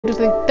this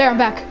thing. There, I'm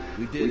back.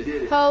 We did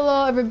it.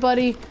 Hello,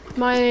 everybody.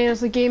 My name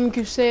is the Gaming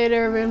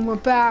Crusader, and we're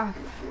back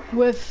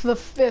with the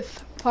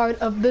 5th part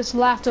of this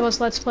Last of Us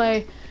Let's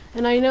Play.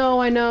 And I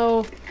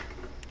know,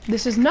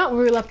 this is not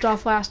where we left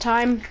off last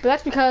time, but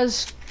that's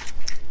because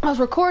I was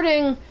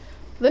recording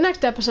the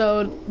next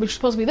episode, which is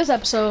supposed to be this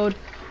episode,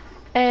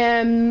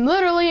 and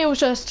literally it was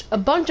just a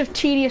bunch of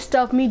tedious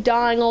stuff, me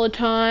dying all the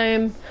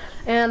time,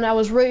 and I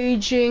was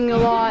raging a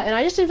lot, and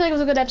I just didn't feel like it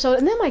was a good episode.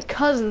 And then my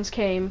cousins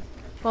came.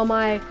 Well,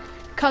 my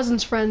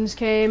cousins' friends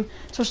came,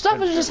 so stuff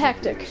was just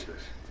hectic.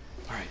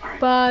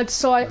 But,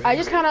 so I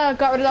just kind of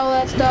got rid of all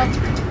that stuff,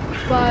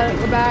 but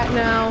we're back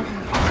now.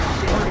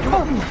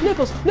 Oh,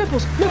 nipples! In.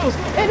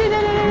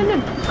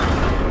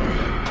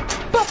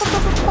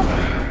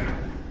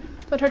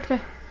 That hurt me.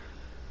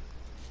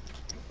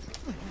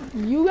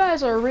 You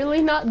guys are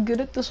really not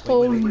good at this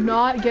whole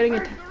not getting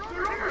it.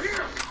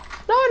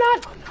 No, we're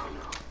not!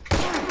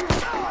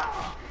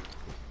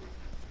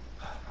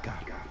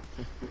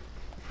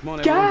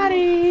 Got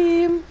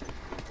him!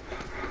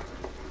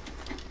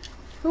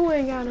 Who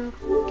ain't got him?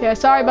 Okay,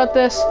 sorry about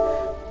this,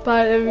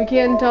 but if you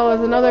can't tell,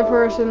 there's another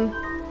person.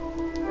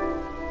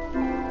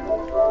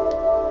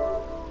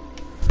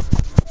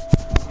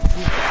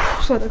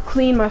 Just had to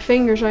clean my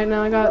fingers right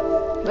now.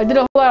 I did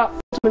a whole lot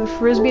of ultimate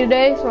frisbee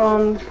today, so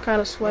I'm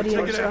kind of sweaty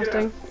and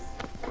disgusting.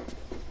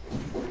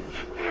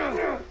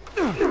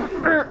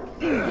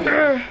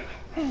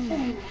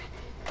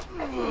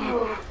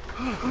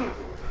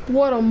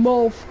 What a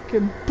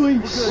motherfucking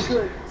beast!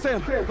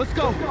 Sam, let's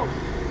go. All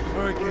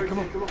right, kid, come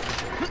on.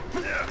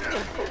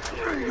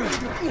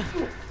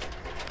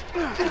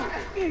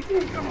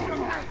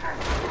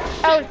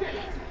 Out!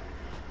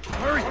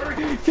 Hurry!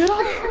 Get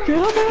up,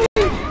 Ellie!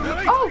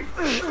 Oh!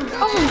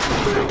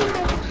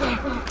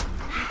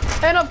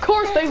 And of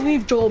course they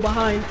leave Joel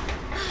behind.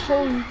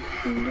 Holy.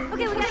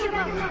 Okay, we gotta go.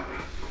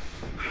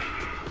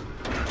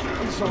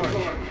 I'm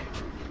sorry.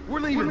 We're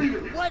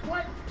leaving. What?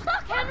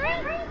 Look,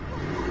 Henry!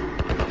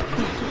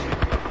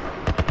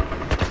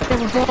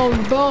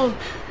 Bone.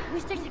 We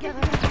stick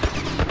together.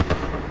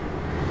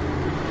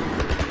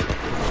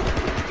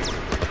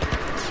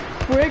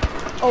 Quick.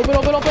 Open.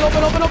 Help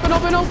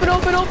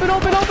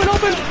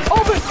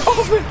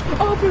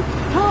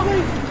me.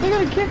 They're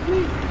gonna kick me.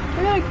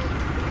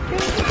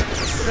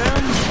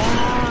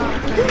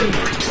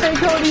 Hey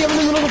Cody, I'm in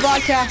the middle of a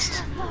broadcast.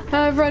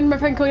 Hi friend, my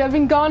friend Cody. I've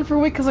been gone for a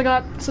week because I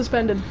got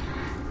suspended.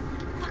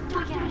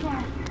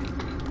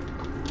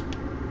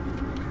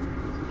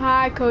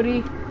 Hi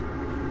Cody.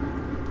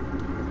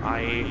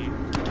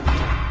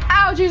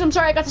 Ow, jeez, I'm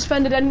sorry, I got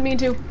suspended. I didn't mean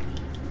to.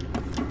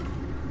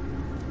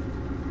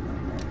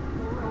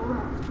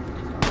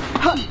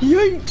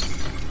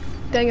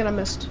 Yeet! Dang it, I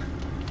missed.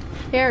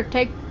 Here,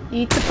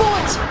 eat the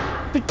bullets!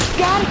 But you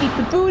gotta eat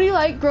the booty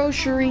like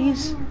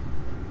groceries. You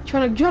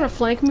trying to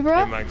flank me, bro?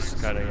 Your mic's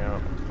cutting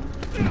out.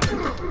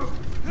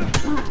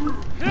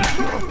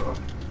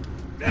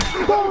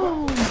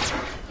 Boom!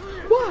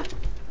 What?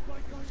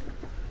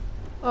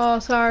 Oh,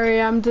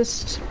 sorry, I'm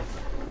just...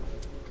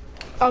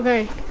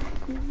 Okay.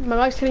 My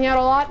mic's cutting out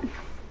a lot.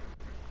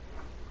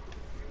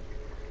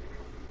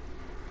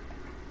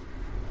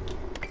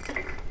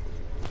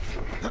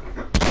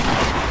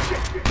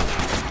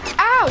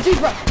 Ow! Jeez,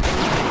 bro!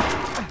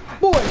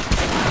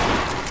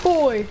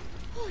 Boy!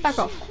 Back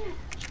off.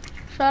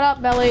 Shut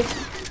up, Belly.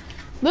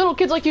 Little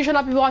kids like you should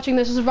not be watching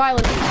this. This is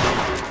violent.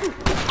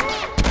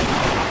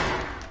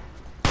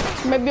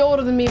 You might be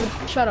older than me,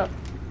 but shut up.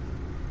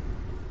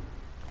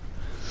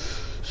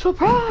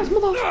 Surprise,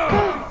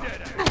 motherfucker!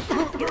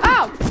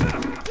 Ow!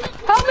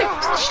 Help me!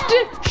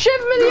 Shiv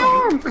him in the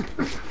arm!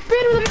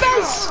 Beat him in the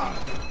face!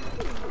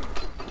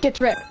 Get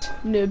wrecked,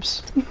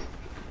 noobs.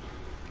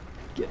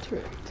 Get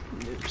wrecked,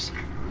 noobs.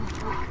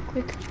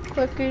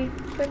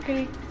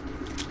 Quickly.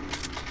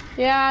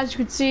 Yeah, as you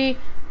can see,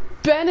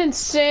 Ben and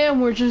Sam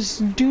were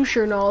just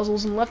doucher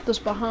nozzles and left us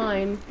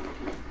behind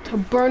to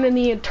burn in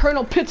the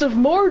eternal pits of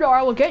Mordor.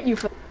 I will get you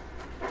for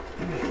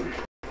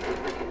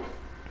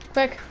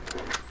quick.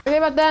 Forget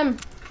about them.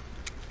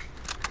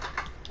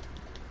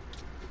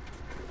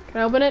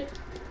 Can I open it?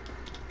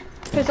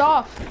 Piss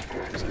off.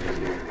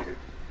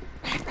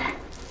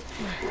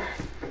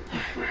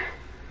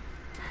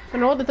 I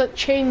don't know what that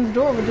chain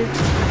door would do.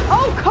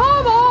 Oh,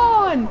 come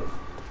on!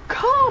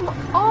 Come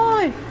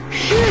on!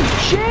 Shit,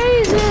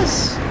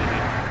 Jesus!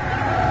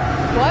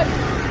 What?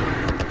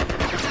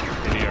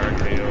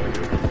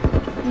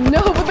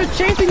 No, but they're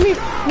chasing me.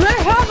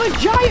 They have a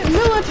giant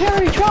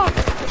military truck.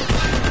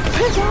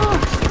 Piss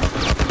off!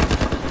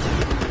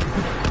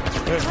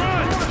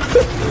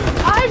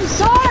 I'm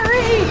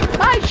sorry!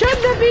 I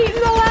shouldn't have eaten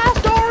the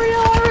last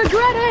Oreo, I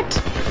regret it!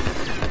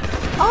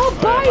 I'll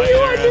buy you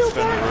a new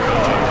one!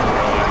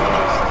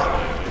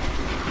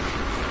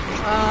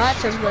 That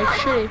sounds like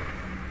shitty.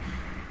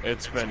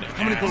 It's been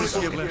How many bullets do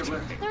you have left?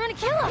 They're gonna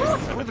kill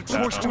us. What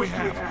course do we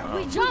have?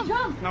 We jump.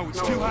 No,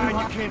 it's too high and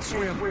you can't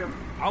swim.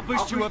 I'll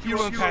boost you up, you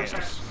run past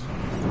us.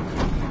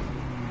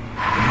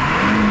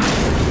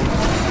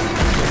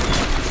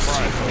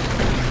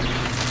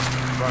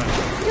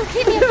 You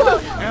keep me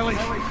afloat. Ellie,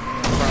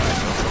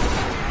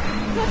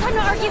 no time to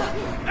argue.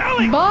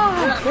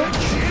 Bye.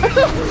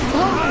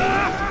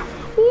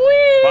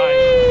 Whee! Bye.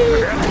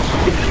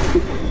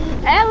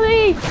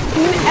 Ellie!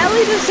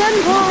 Ellie the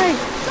senpai!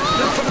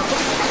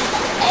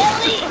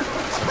 Ellie!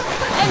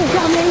 I'm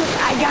coming!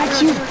 I got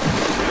you!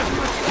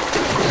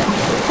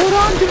 Hold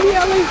on to me,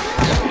 Ellie!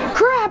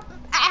 Crap!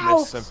 Ow!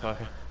 Miss Senpai.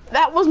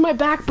 That was my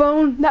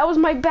backbone! That was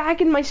my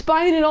back and my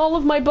spine and all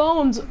of my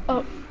bones!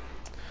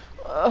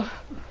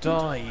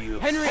 Die, you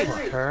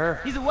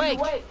fucker. He's awake.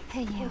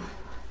 Hey, you.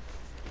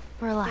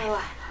 We're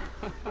alive.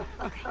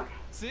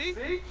 See?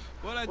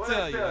 What'd I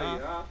tell you,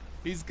 huh?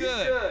 He's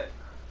good.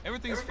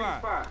 Everything's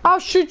fine. I'll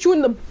shoot you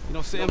in the... You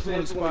know, Sam's the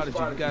one who spotted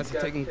you. You guys are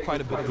taking quite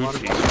a bit of water.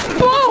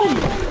 Boom!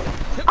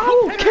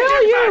 I will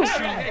kill you!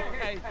 Hey.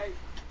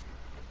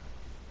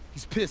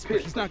 He's pissed,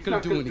 but he's not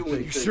gonna do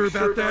anything. You sure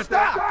about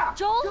that?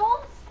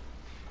 Joel?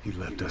 He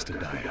left us to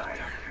die out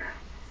there.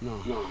 No.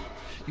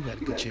 You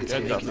had a good chance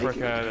Get of the making frick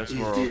it. out of this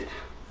You world. did.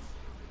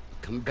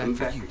 Coming back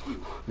for you.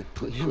 Meant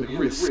putting him at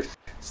risk.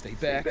 Stay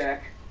back.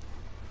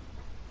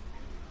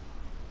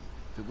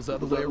 If it was the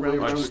other way around,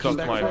 I would you come stuck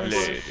back my for us?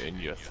 blade in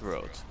your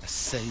throat. I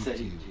saved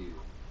you.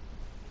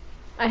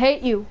 I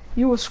hate you.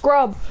 You a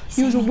scrub.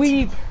 You was a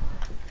weeb.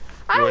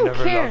 I You were don't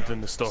never care. loved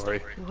in the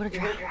story. We would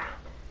have drowned.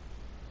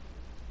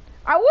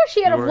 I wish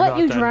he had You have were let not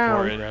you that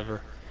drown. important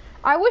ever.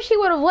 I wish he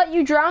would have let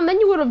you drown, then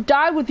you would have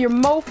died with your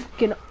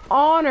fucking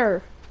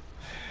honor.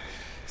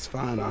 It's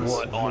fine.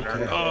 What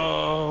honor?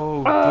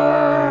 Oh,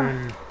 Uh.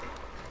 burn.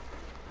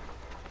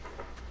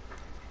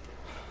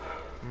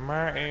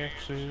 My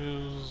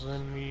ashes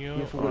and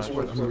your For what it's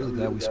worth, I'm really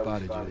glad we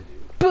spotted you.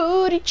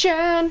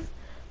 Booty-chan.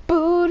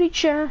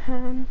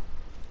 Booty-chan.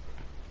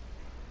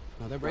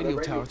 Now that radio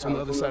tower's on the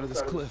other side of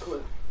this cliff.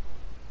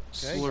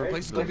 Okay? The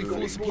place is gonna be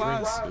full of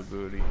supplies. Drink the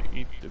booty,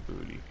 eat the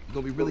booty. You're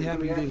gonna be really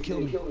happy you didn't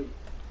kill me.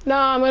 No,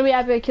 I'm gonna be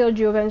happy I killed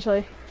you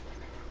eventually.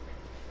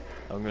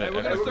 I'm gonna Hey,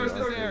 we're gonna echo search the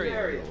this arcade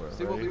area. everywhere,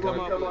 See what we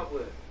ready? come up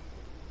with.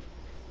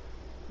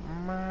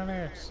 My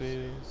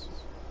ashes.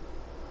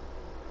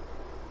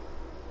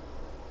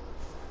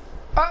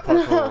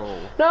 Parkour roll.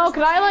 No,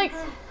 can I like...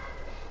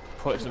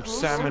 Put some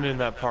salmon in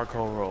that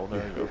parkour roll.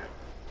 There you go.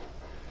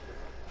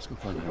 Let's go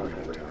find the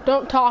radio tower.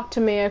 Don't talk to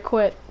me, I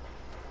quit.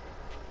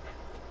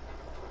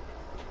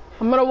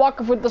 I'm gonna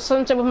walk off with the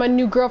sunset with my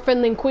new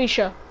girlfriend,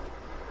 Linquisha.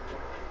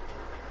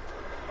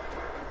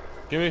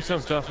 Give me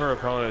some tougher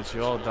opponents.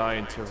 You all die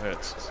in 2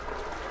 hits.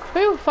 Who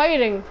are you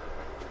fighting?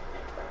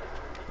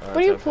 What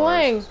are you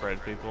playing?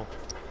 Spread people.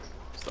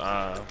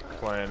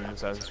 Playing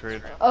Assassin's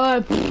Creed.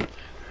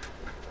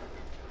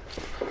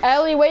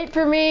 Ellie, wait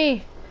for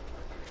me.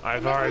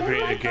 I've already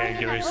beaten the game.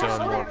 Give me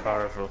someone more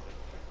powerful.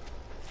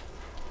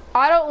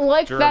 I don't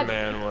like that.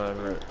 German,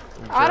 whatever.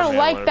 I don't German,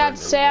 like whatever that it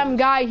is. Sam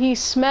guy. He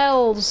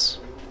smells.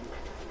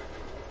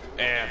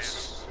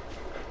 Ass.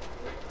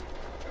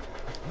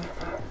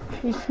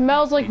 He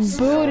smells like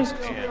booty.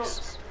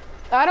 Ass.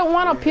 I don't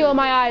want to peel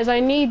my eyes. I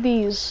need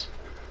these.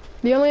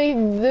 They're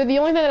the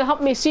only thing that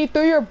help me see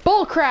through your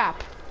bullcrap.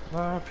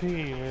 My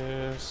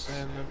penis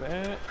and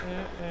the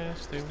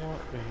ass, they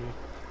want me.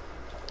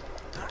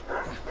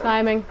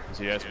 Timing.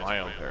 See, that's my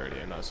own parody.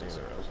 I'm not singing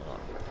the real song.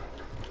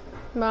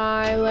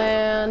 My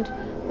land.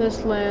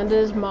 This land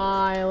is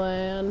my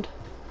land.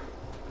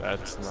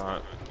 That's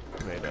not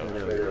made up.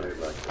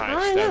 I I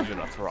know. stabbed you in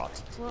the throat.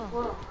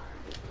 Whoa.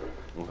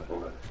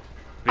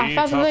 I Be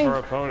found something- tougher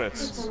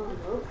opponents.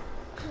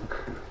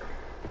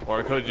 Or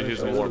I could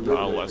use a more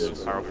less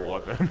powerful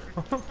weapon.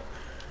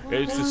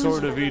 It's the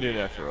Sword of Eden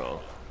after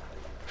all.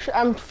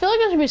 I'm feeling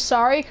I should be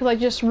sorry because I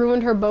just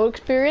ruined her boat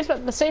experience, but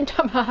at the same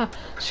time, haha,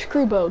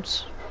 screw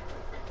boats.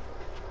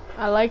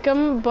 I like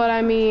them, but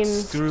I mean,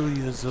 Screw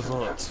you, the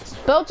boat.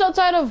 boats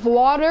outside of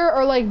water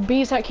are like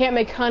bees that can't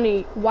make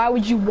honey. Why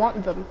would you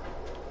want them?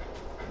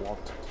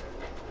 What?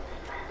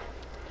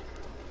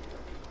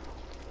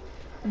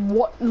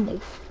 What?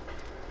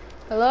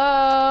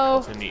 Hello?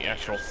 What's in the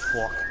actual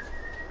fuck?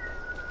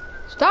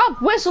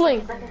 Stop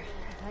whistling! I thought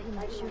you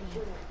might shoot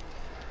him.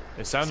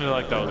 It sounded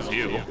like that was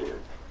you.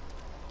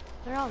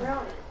 They're all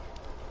right.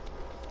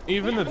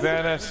 Even the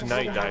badass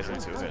knight dies in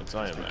 2 hits.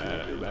 I am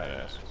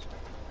badass.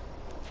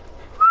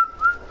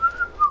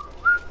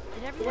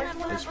 Did everyone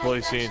have This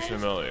place seems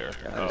familiar.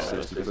 Oh, it's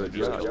that's because I good.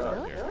 just Really? got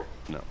down here.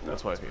 No,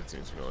 that's why it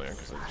seems familiar,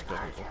 because I just killed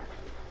people.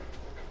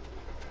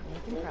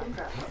 making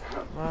progress?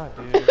 My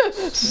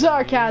dude.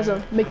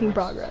 Sarcasm, making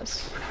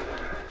progress.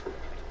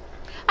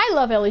 I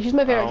love Ellie, she's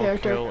my favorite I'll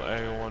character. kill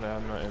anyone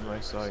in my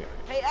sight.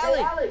 Hey,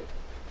 Ellie!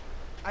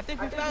 I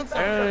think we found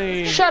something.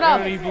 Ellie! Shut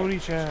up. Ellie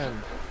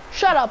Booty-chan!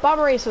 Shut up, I'm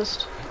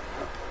racist.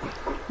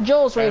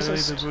 Joel's Ellie the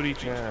racist.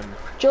 Booty-chan.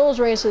 Joel's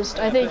racist,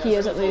 I think he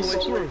is at least.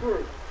 He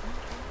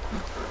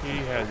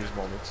has his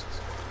moments.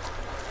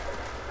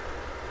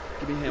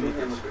 Give me a hand with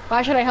this.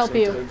 Why should I help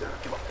you?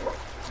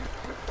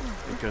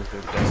 Because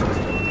they're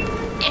desperate.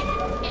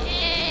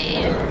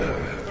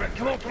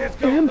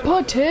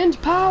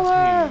 Impotent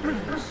power!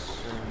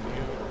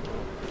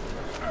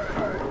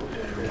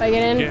 If I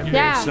get in? Give me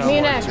Yeah, me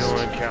someone next.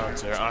 to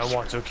encounter. I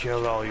want to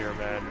kill all your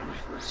men.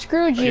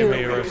 Screwed Give me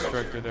a you.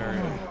 restricted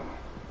area.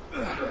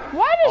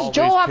 Why does All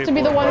Joel these have to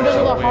be the people one who does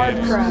all the are hard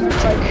waves. crap?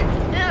 It's like,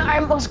 I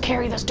must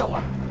carry this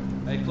door.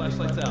 Hey,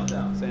 flashlights out.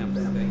 Sam, stay.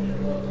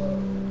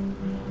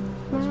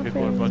 These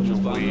people are a bunch of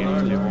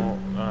weebs. They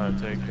won't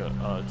take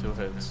 2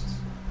 hits.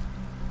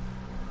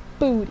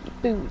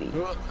 Booty.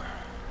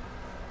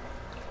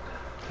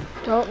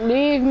 Don't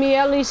leave me,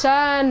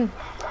 Ellie-san.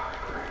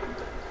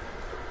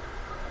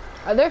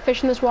 Are there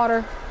fish in this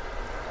water?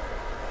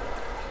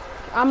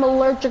 I'm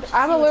allergic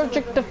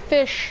to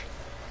fish.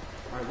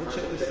 Alright, we'll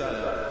check this side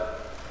out.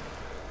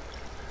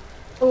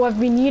 Oh, I've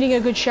been needing a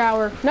good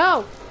shower.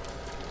 No!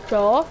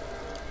 Joel,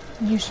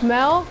 you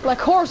smell like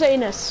horse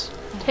anus.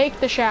 Take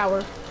the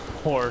shower.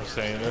 Horse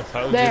anus.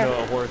 How do you There. know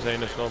what horse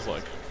anus smells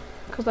like?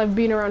 Because I've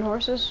been around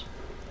horses.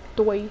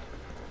 Doi.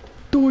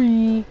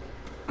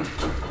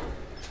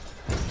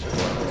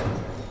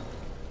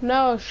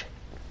 No.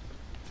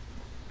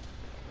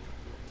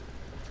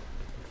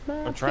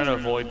 I'm trying to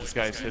avoid this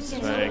guy's hits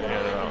as many as I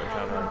can without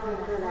encountering.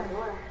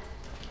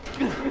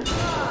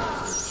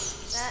 That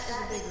is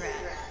a big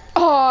rat.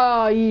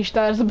 Oh, yeesh,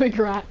 that is a big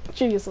rat.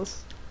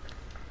 Jesus.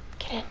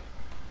 Get in.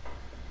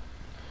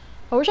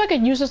 I wish I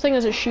could use this thing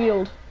as a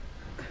shield.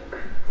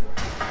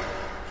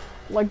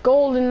 Like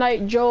Golden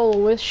Knight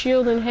Joel, with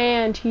shield in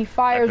hand, he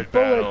fires Epic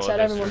battle bullets of at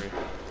everyone. history.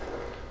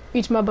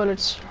 Eats my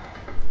bullets.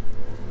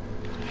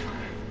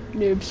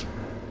 Noobs.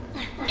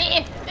 Push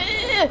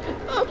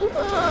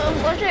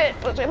it!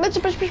 Push.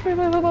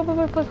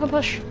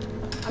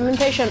 I'm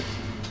impatient.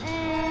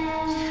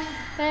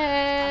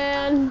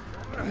 And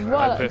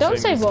voila. Don't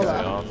say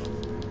voila.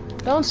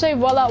 Don't say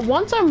voila.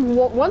 Once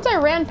I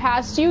ran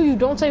past you, you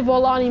don't say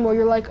voila anymore.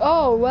 You're like,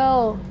 oh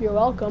well, you're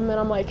welcome, and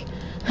I'm like,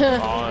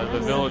 The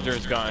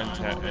villagers got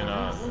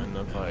in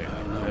the fight.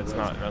 That's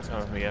not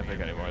gonna be epic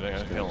anymore. They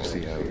gotta kill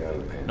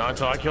him. Not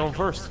until I kill him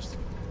first.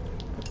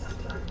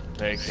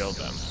 They killed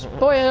them.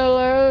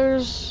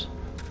 spoilers.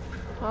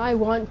 I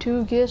want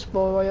to get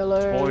spoilers.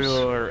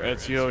 Spoiler,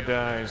 Ezio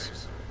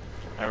dies.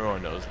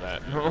 Everyone knows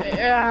that.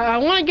 Yeah, I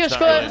want to give It's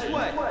not spoilers.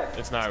 really-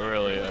 It's not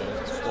really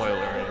a spoiler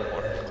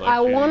anymore. It's like I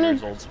 2 wanted-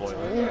 years old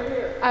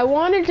spoiler. I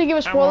wanted to give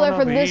a spoiler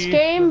for this be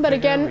game, but the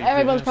again, very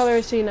everyone's best. probably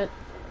already seen it.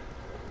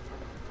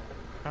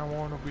 I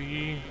wanna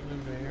be the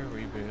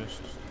very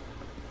best.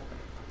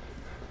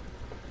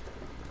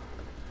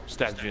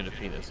 Stabbed you in the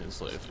penis and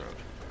slit your throat.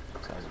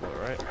 Sounds about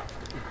right.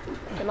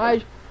 Can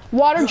I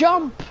water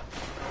jump?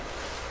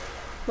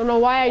 Don't know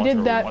why I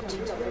did that. What?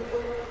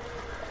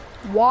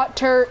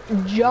 Water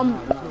jump.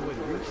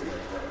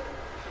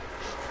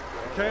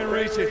 Can't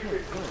reach it.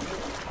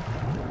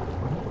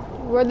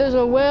 Where there's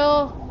a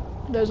will,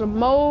 there's a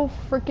mo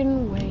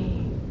freaking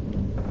way.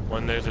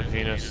 When there's a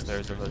penis,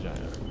 there's a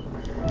vagina.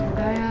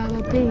 I have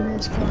a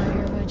penis for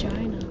your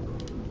vagina.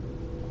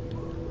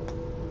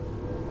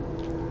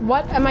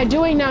 What am I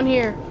doing down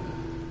here?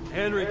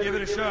 Henry, give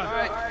it a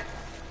shot.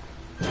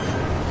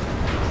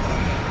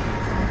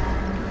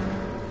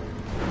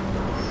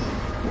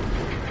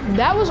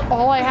 That was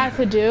all I had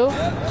to do.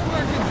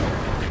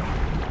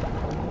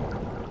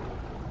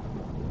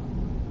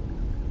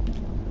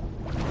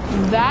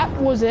 That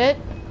was it.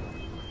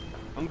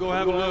 I'm gonna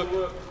have a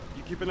look.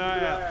 You keep an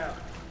eye out.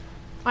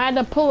 I had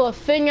to pull a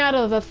thing out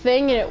of the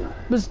thing and it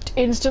was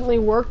instantly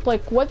worked.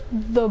 Like, what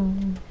the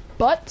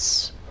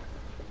butts?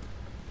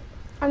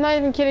 I'm not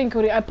even kidding,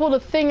 Cody. I pulled a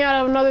thing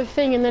out of another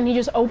thing and then he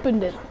just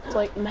opened it. It's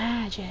like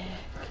magic.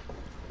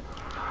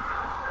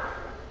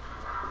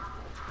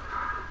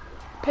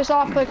 Piss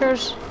off,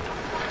 clickers.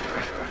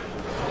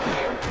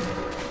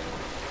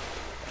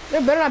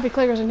 There better not be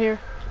clickers in here.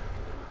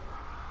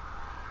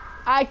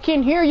 I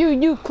can hear you,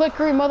 you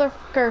clickery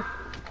motherfucker.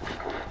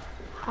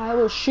 I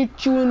will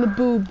shoot you in the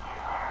boob.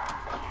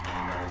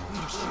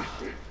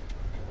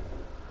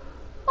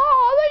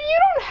 Oh, then you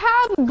don't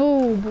have a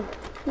boob.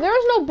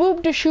 There's no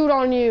boob to shoot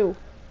on you.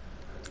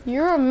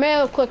 You're a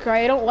male clicker.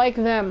 I don't like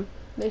them.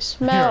 They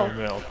smell. You're a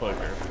male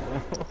clicker.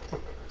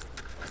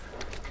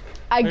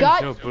 I There's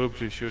got no boob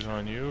to shoot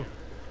on you.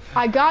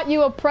 I got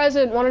you a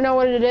present. Want to know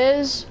what it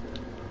is?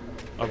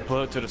 I'll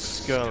put it to the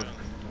skull.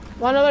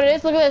 Want to know what it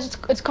is? Look at this.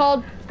 It's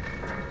called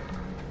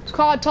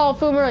Tall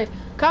Fumery.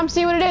 Come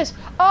see what it is.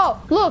 Oh,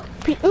 look.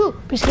 Ooh,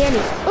 piece of candy.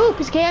 Ooh,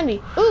 piece of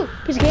candy. Ooh,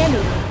 piece of candy.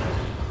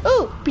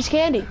 Ooh, piece of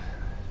candy.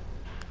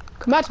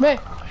 Come at me.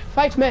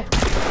 Fight me.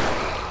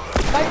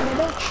 Fight me,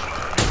 bitch.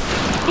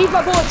 Eat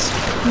my bullets,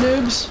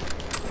 noobs.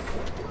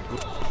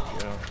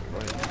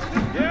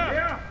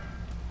 Yeah.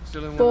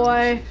 Still in one.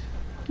 Boy,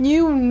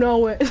 you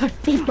know it.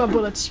 Eat my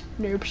bullets,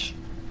 noobs.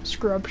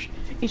 Scrubs.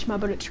 Eat my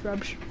bullets,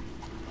 scrubs.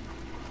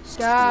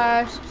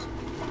 Guys.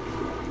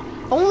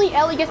 Only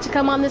Ellie gets to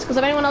come on this, because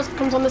if anyone else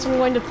comes on this, I'm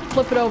going to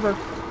flip it over.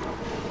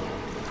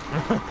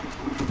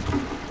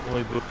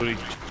 Only booty.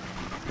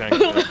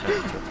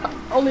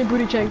 Only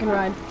Booty Chan can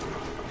ride.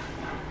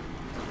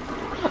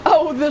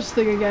 Oh, this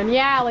thing again.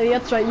 Yeah, Ellie,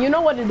 that's right. You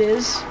know what it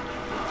is.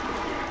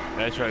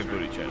 That's right,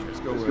 booty chat. Let's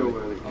go,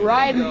 Willie.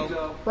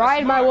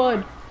 Ride my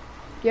wood.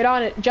 Get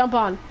on it. Jump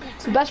on.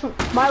 It's the best.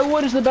 My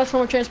wood is the best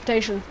form of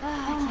transportation.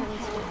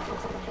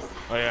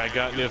 Oh yeah, I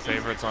got new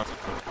favorites on.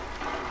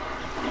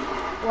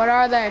 What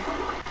are they?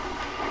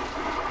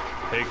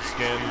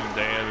 Pigskin,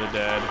 Day of the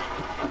Dead.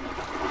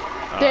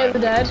 Day of the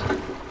Dead.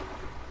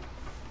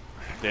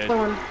 Dead.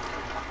 One.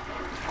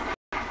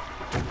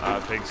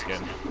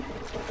 Pigskin.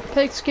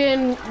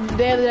 Pigskin,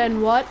 Day of the Dead,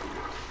 and what?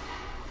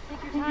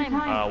 Take your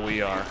time.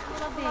 We are.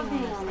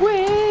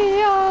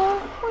 We are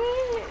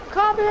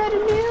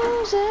copyrighted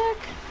music.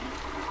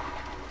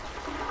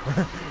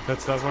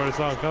 That's not part of the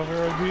song.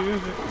 Copyrighted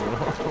music.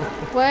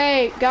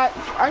 Wait, God,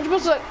 aren't you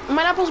supposed to? Am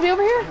I not supposed to be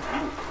over here?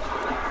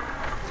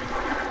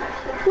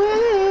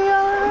 We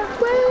are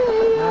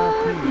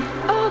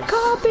a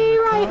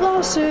copyright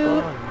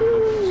lawsuit.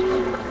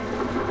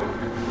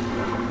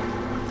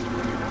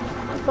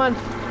 Come on.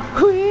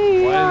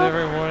 We Why are. is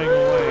everyone running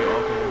away?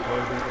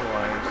 All people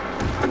lives.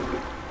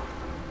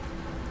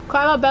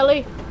 Climb up,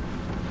 Belly.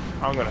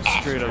 I'm gonna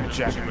straight up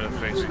jack him in the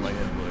face with my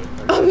head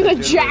blue. I'm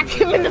gonna jack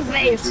him in the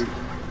face.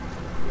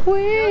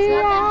 We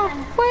are.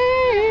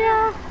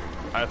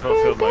 I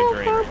fulfilled my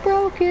dream. Our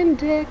broken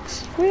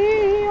dicks.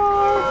 We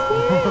are.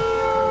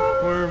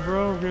 We're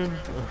broken.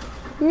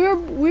 We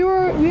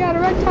had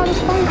erectile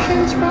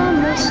dysfunctions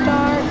from the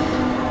start.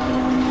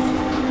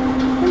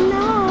 And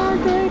now our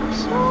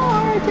dicks,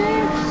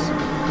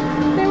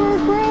 they were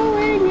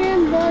growing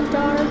in the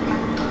dark.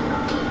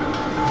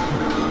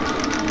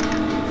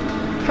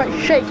 Try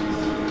shake.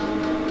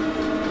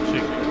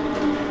 Shake.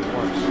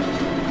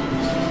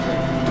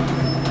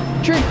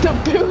 Drink the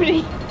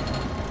booty.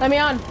 Let me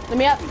on. Let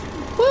me up.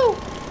 Woo!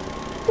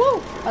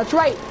 Woo! That's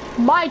right.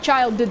 My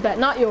child did that,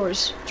 not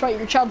yours. That's right.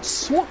 Your child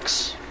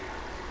swooks.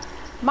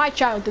 My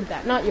child did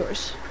that, not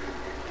yours.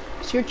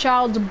 It's your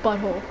child's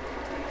butthole.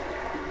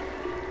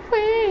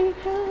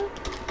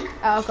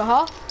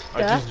 Alcohol.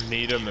 I just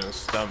need him in the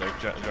stomach,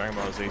 Dragon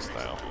Ball Z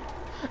style.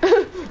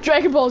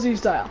 Dragon Ball Z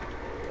style.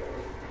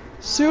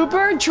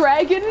 Super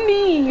Dragon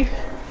Knee.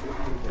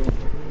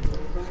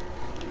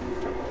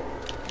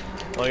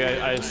 Like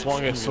I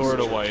swung his sword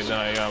away, then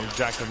I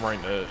jacked him right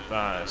in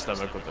the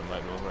stomach with my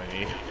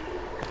knee.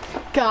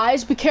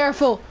 Guys, be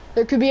careful.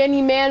 There could be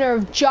any manner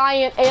of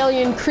giant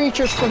alien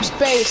creatures from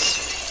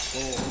space.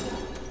 It's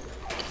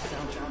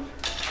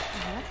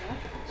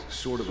a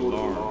sort of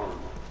alarm.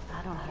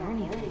 I don't hear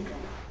anything.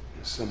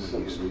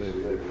 Someone used to live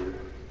here.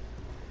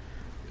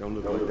 Don't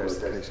look like that's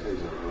the case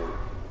anymore.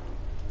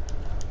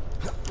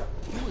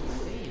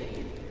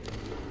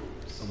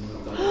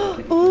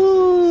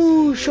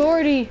 Ooh,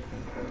 shorty.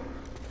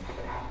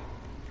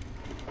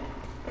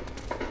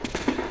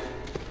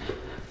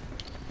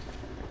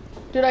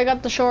 Dude, I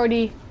got the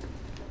shorty.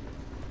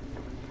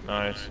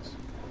 Nice.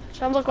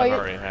 Sounds like I've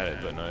already had it,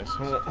 but nice.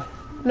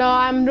 No,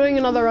 I'm doing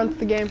another run for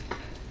the game.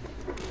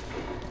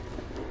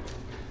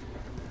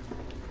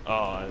 Oh,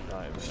 I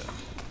admit.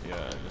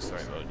 Yeah, in the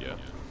story mode, yeah.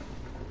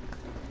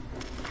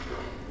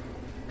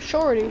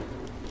 Shorty.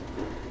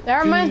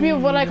 That reminds me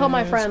of what I call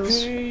my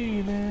friends.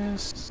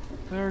 Penis,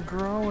 they're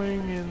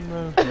growing in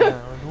the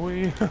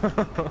ground.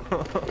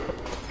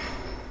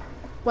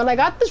 When I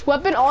got this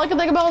weapon, all I could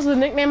think about was the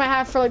nickname I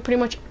have for like pretty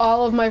much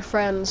all of my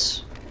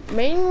friends.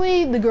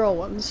 Mainly the girl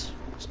ones.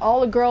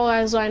 All the girl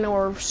guys I know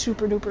are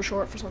super duper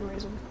short for some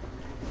reason.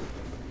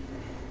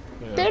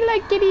 Yeah. They're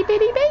like itty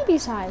bitty baby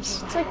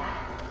size. It's like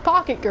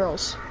pocket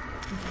girls.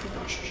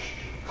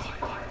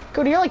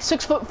 Cody, you're like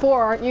 6'4",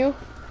 aren't you?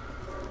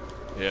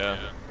 Yeah.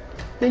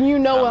 Then you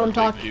know what a I'm big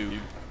talking.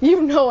 dude.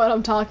 You know what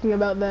I'm talking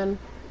about then.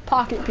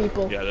 Pocket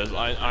people. Yeah,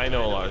 I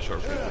know a lot of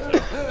short people too.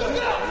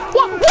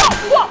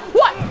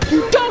 What?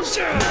 You don't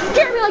scare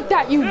me like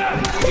that, you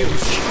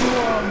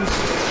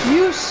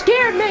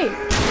scared me!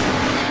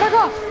 Back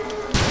off!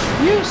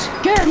 You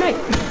scared me!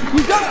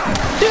 You don't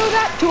do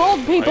that to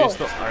old people!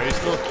 Are you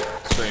still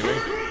streaming?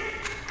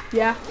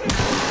 Yeah.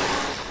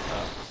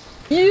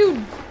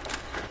 You...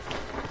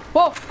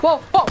 Whoa!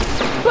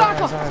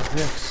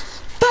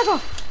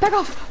 Back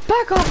off!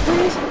 Back off,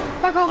 please!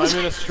 Back off! I'm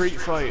in a street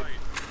fight.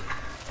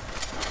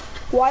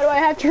 Why do I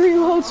have to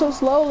reload so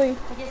slowly?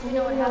 I guess we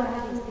know what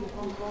happened to these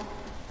people.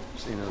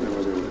 See, now there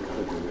was a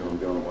country we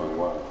don't know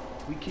why.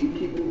 We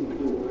keep moving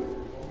forward.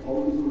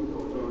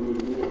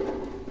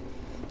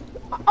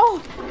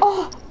 Oh!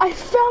 I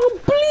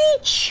found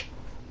bleach!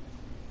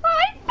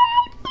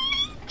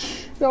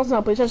 No, it's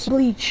not bleach, that's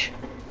bleach.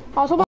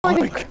 I was hoping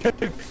I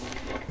could...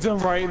 It's him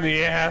right in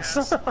the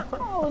ass. I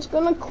was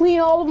gonna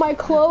clean all of my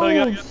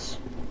clothes.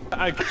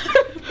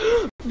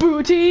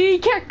 Booty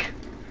kick!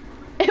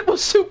 It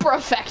was super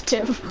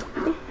effective.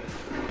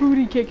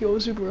 Booty kick, it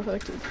was super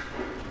effective.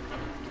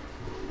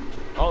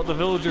 Oh, the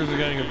villagers are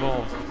getting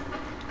involved.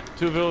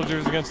 2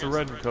 villagers against the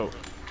red coat.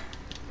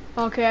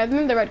 Okay, I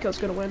think the red coat's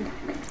gonna win.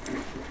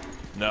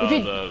 No,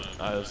 the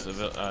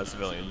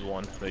civilians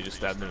won. They just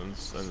stabbed him in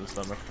the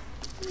stomach.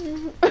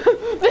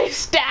 They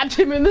stabbed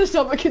him in the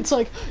stomach. It's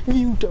like,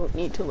 you don't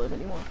need to live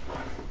anymore.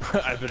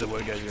 I bet the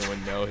one guy's gonna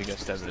win. No, he got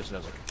stabbed in the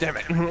stomach. Damn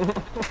it!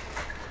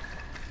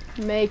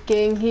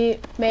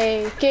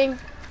 Making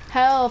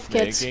health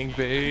kits. Making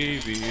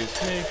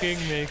babies,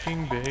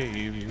 making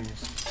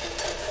babies.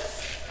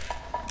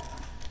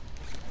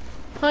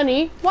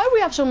 Honey, why do we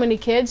have so many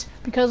kids?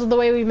 Because of the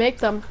way we make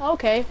them.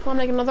 Okay, wanna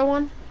make another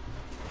one?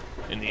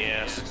 In the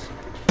ass.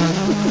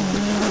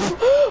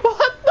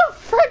 What the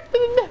frick?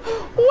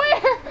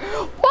 Where?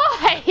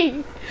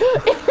 Why?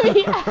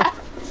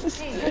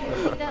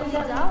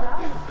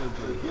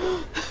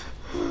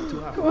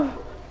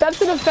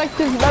 That's an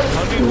effective.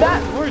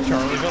 Where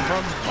Charlie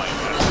come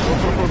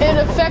from? An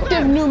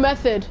effective new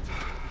method.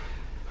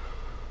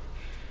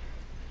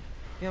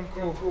 Yeah, I'm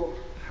cool.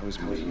 I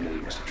was waiting. He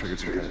must have triggered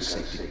some kind of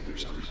safety or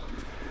something.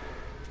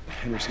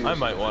 I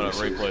might want to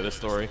replay this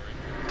story.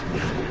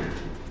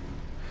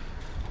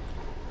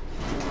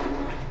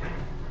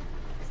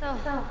 So,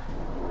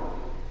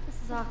 this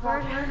is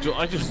awkward.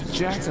 I just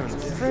jacked him in the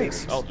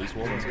face. Oh, this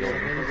woman's going.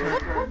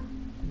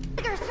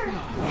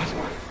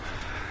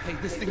 Hey,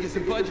 this thing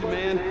isn't budging,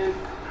 man.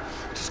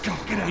 Just go,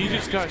 get out. He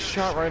just got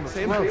shot right in the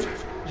throat.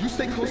 You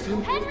stay close to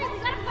him. Henry, we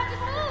gotta fucking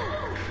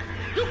move!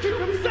 You keep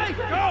him safe.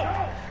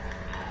 Go!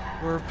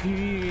 We're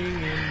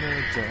peeing in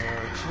the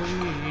dark.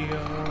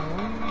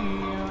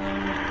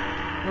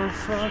 We're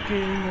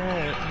fucking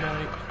at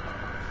night.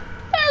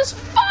 There's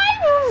 5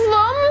 of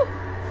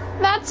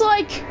them. That's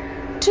like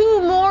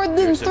 2 more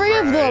than 3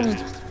 of them.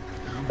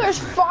 There's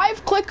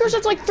 5 clickers.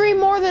 That's like 3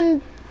 more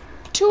than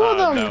 2 of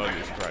them. That would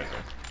be surprising.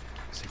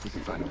 See if we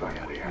can find a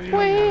way out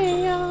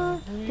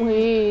of here.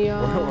 We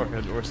are.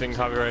 We're singing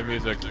copyright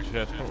music.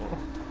 Shit.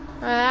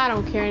 I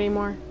don't care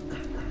anymore.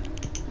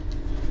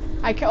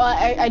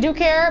 I do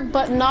care,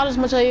 but not as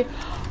much as I...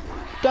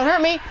 Don't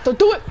hurt me. Don't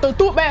do it. Don't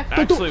do it, man. Don't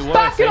Actually, do it. what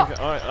Back it up.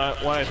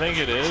 what I think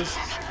it is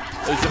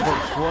if we're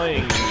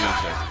playing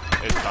music,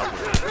 it's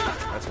copyrighted.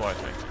 That's what I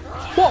think.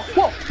 Whoa,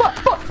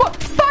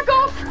 back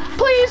off.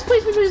 Please,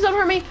 please, please, please don't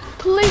hurt me.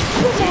 Please,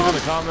 please Leave in don't.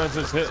 the comments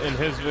in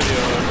his video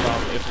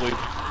if we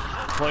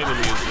play the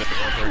music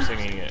and they're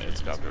singing it,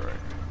 it's copyrighted.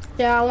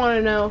 Yeah, I want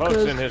to know.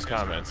 Post in his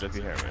comments if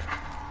you hear me.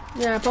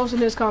 Yeah, post in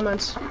his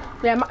comments.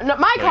 Yeah, my No,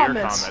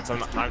 comments. Your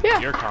comments. Yeah.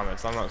 Your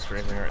comments. I'm not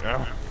streaming right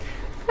now.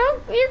 No,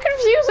 you're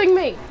confusing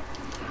me.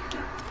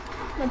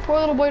 My poor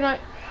little boy not.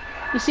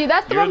 You see,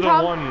 that's the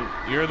problem.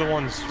 You're the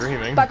one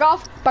streaming. Back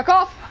off! Back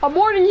off! I'm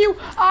warning you.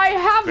 I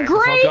have Back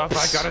grapes. the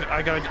fuck off.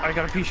 I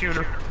got a pea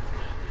shooter.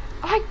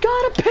 I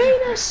got a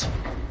penis.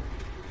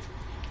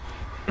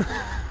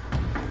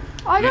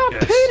 I got a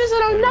penis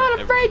and I'm not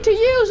afraid to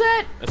use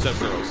it. Except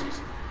girls.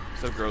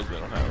 Except girls, they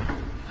don't have it.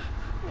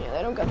 Yeah,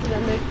 they don't got the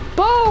dende.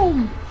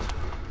 Boom!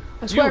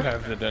 I swear. You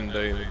have the dende,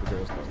 the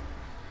girls don't.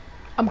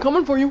 I'm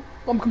coming for you.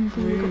 I'm coming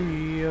for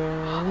you.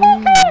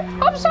 Okay,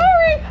 I'm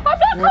sorry. I'm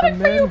not coming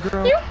for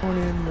you. You.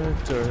 In the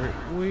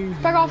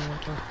dirt. Back off.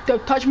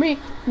 Don't touch me.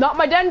 Not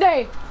my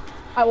dende.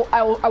 I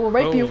will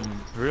rape you.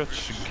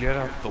 Bitch, get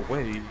out the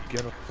way.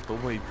 Get out the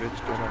way, bitch.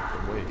 Get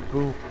out the way.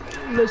 Boom.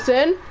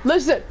 Listen.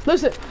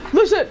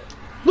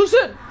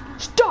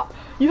 Stop.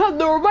 You have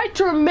the right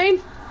to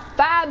remain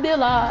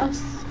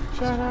fabulous.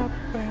 Shut up,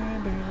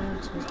 baby.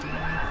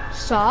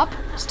 Stop.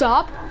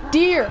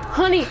 Dear,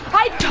 honey,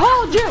 I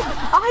told you,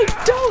 I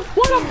don't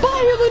want to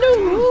buy you the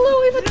new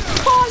Louis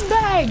Vuitton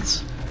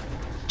bags.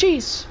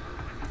 Jeez.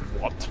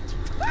 What?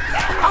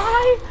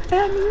 I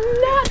am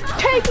not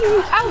taking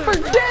you out for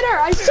dinner.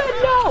 I said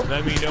no.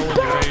 Let me know when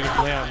you're ready to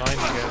play online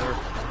together.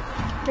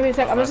 Give me a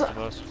sec.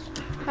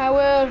 I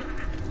will.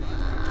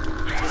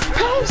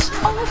 Pass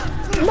off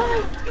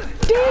my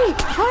D.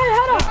 I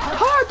had a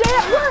hard day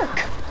at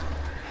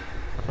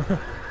work.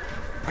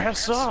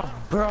 Pass off,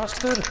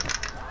 bastard.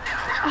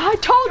 I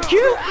told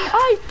you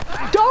I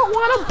don't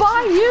want to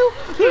buy you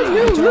the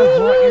new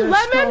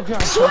Lululemon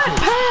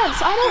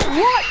sweatpants. I don't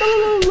want the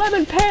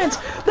Lululemon pants.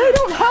 They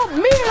don't help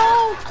me at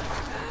all.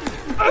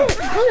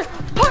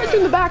 Punch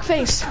in the back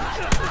face.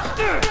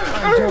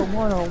 I don't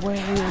want to wear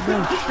your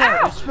new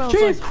shirt. It smells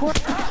like crap.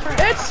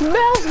 It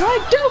smells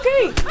like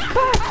dookie.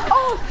 Back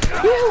off,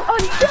 you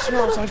ungentleman. It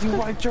smells like you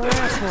wiped your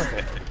ass with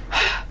it.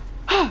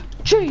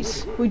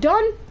 Jeez, we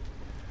done?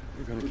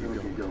 We're gonna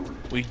keep going.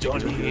 We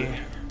done here.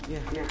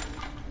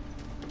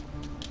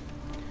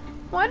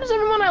 Why does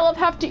everyone I love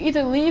have to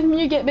either leave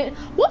me or get bit?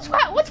 What's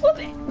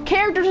with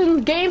characters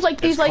in games like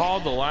these? It's like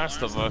called The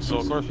Last of Us, so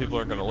of course people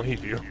are gonna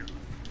leave you.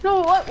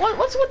 no,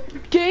 what's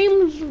with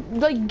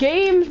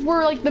games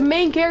where like the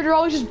main character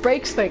always just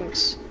breaks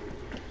things?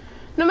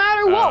 No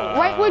matter what,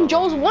 right when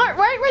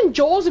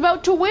Joel's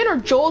about to win or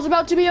Joel's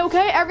about to be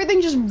okay,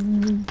 everything just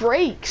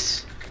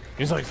breaks.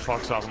 He's like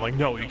fucks off. I'm like,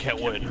 no, you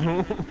can't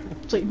win.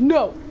 It's like,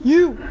 no,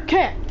 you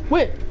can't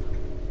win.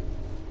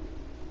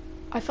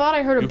 I thought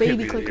I heard a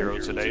baby clicker. clicker. You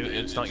could be the hero today.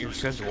 It's not your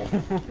schedule.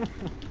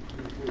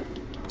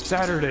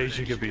 Saturdays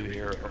you could be the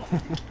hero.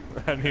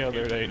 Any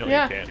other day, no, you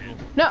can't.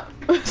 No,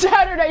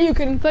 Saturday you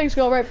can. Things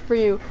go right for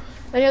you.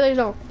 Any other days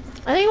no.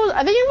 I think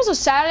it was a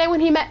Saturday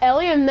when he met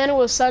Ellie, and then it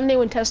was Sunday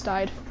when Tess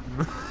died.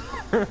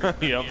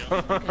 Yep.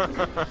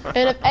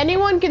 And if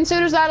anyone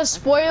considers that a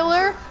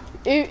spoiler,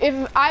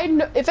 if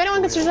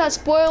anyone considers that a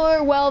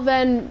spoiler, well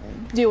then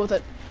deal with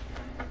it.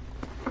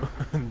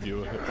 Deal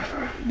with it.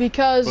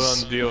 Because put on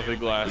the deal with the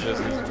glasses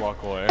and just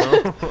walk away.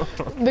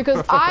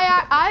 because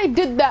I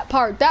did that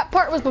part. That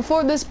part was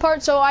before this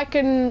part, so I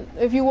can.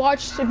 If you've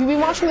been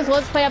watching this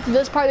Let's Play up to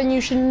this part, then you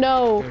should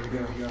know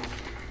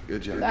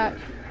Good job. that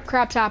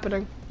crap's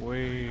happening.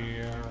 We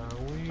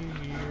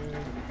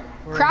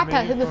Crap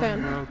hat hit the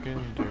fan.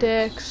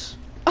 Dicks.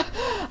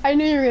 I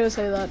knew you were gonna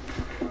say that.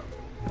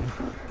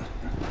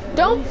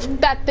 Don't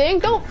that thing.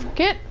 Don't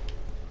get.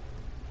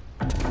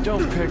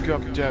 Don't pick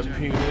up that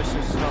penis.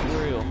 It's not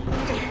real.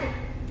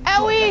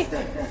 Owie! We'll see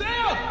about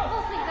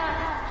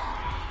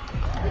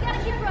that. We gotta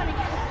keep running.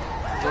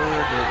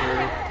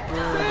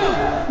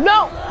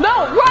 No,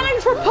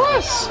 running's for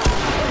puss.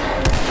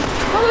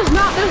 No, there's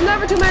not. There's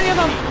never too many of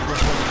them.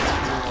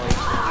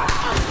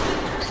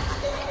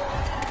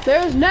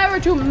 There's never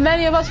too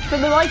many of us for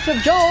the likes of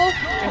Joel.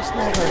 It's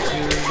never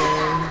too late.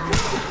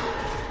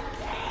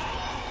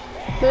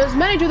 There's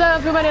many too many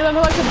of them for the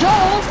likes of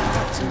Joel.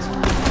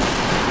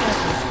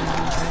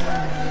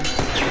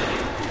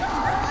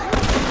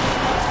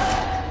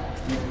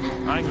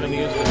 I'm gonna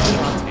use the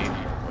shot team.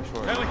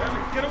 Ellie,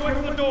 get away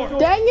from the door.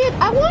 Dang it!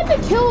 I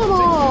wanted to kill them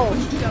all.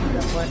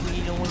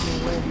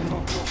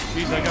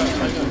 Jeez, I got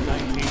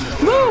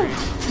 19. Move!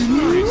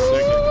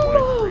 36 and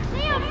 23.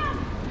 Sam!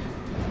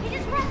 He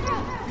just ran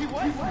through.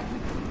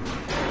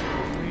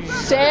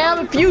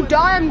 Sam, if you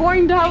die, I'm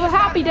going to have a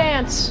happy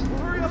dance.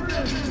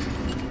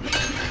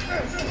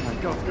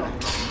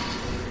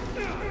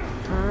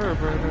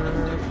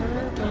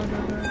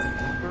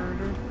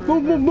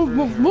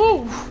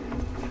 Move!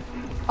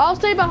 I'll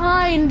stay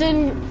behind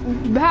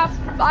and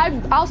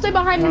I'll stay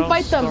behind and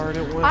fight them.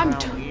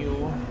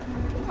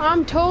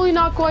 I'm totally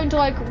not going to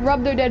like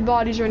rub their dead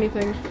bodies or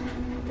anything.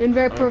 In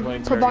very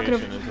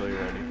provocative.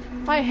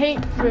 I hate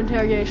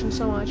interrogation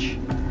so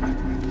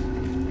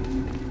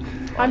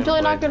I'm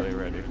totally not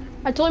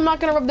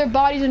gonna rub their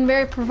bodies in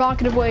very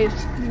provocative ways.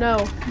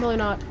 No, really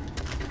not.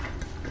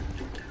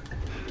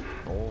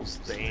 Oh,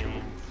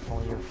 damn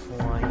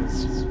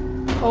fireflies.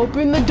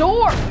 Open the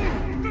door!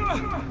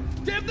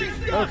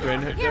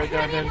 Open the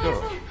goddamn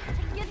door.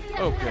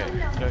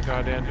 Open the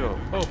goddamn door.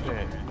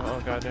 Open the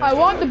goddamn door. I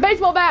want the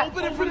baseball bat!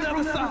 Open it from the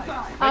other side.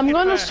 I'm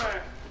gonna...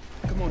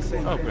 Come on,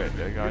 Sam. Open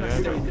the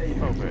goddamn door.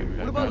 Open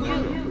the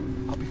goddamn door.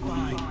 I'll be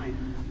fine.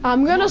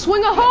 I'm gonna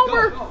swing a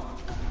homer! You're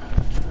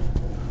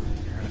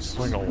gonna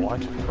swing a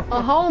what?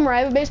 A homer,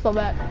 I have a baseball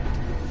bat.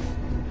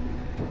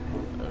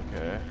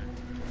 Okay.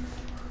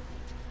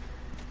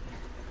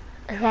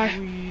 If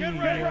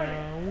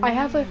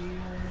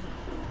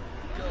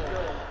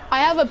I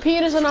have a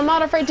penis and I'm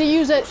not afraid to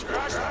use it.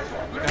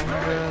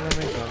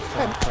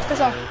 Piss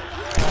off.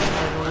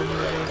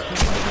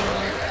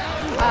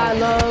 I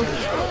love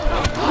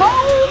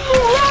home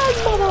run,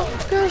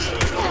 motherfuckers.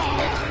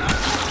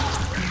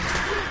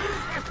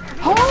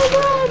 Home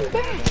run,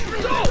 bitch.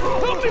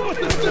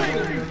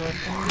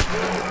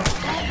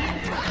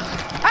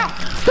 Ah,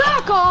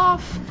 back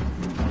off.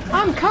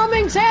 I'm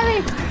coming,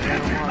 Sammy.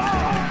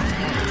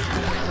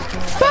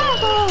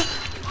 Back off.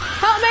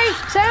 Help me,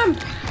 Sam.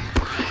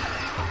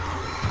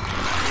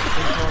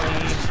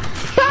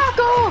 Back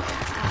off!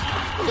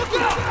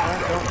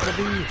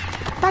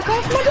 Back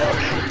off, my dick!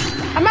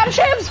 I'm out of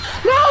shivs!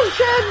 No,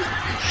 shiv!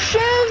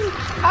 Shiv!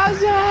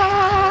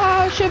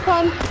 Shiv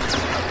pun.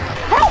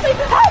 Help me!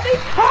 Help me!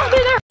 Help me!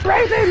 They're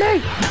raping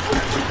me!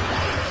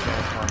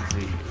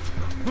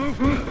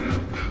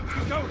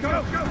 Go!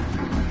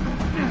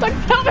 Like,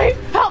 help me!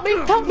 Help me!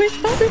 Help me!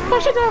 Help me!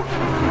 Push it down!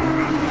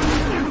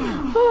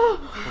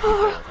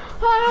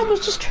 I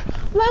almost just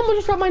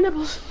rubbed my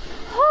nipples.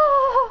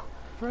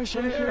 Fresh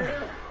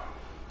air.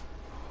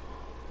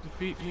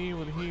 Defeat me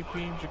with heat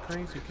beams, you're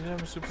crazy. Can I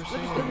have a Super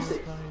Saiyan? His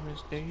time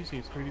is Daisy.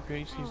 It's 30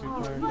 PhDs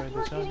required by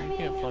the sun. You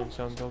can't find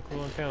Sun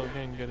Goku and fail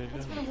again, get it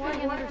done.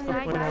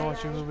 When I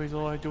watch your movies,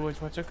 all I do is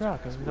watch a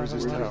crock. Cause we don't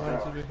have a lot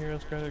of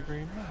superheroes got a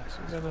green box.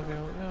 You gotta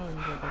go, no, you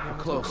gotta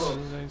go. Close.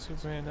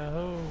 Superman,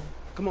 ho.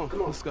 Come on,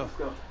 let's go.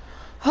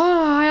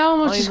 I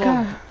almost just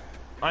got...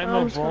 I'm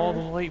a bald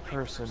white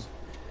person.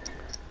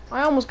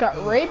 I almost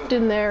got raped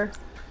in there.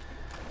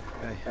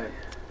 Hey.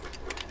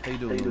 How you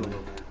doing, man?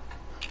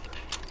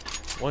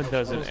 One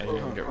doesn't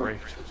anyone get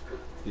raped.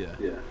 Yeah.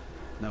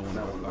 Not one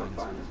of our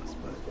lines,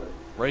 but...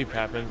 Rape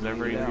happens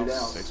every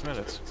 6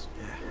 minutes.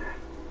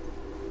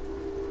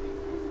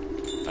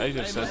 I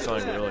just said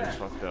something really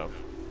fucked up.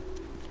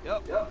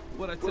 Yep.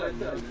 What I tell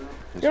you.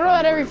 You know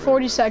that every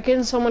 40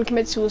 seconds someone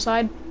commits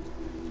suicide?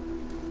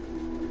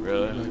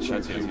 Really?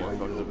 That's even more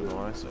fucked up than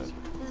what I said.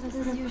 This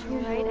is usual,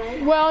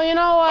 right? Well, you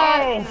know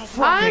what? Oh,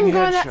 fucking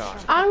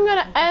headshot. I'm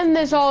gonna end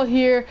this all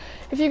here.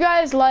 If you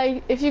guys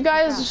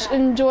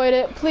enjoyed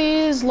it,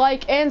 please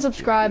like and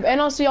subscribe, and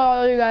I'll see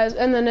all you guys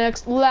in the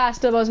next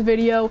Last of Us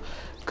video.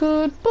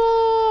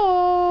 Goodbye.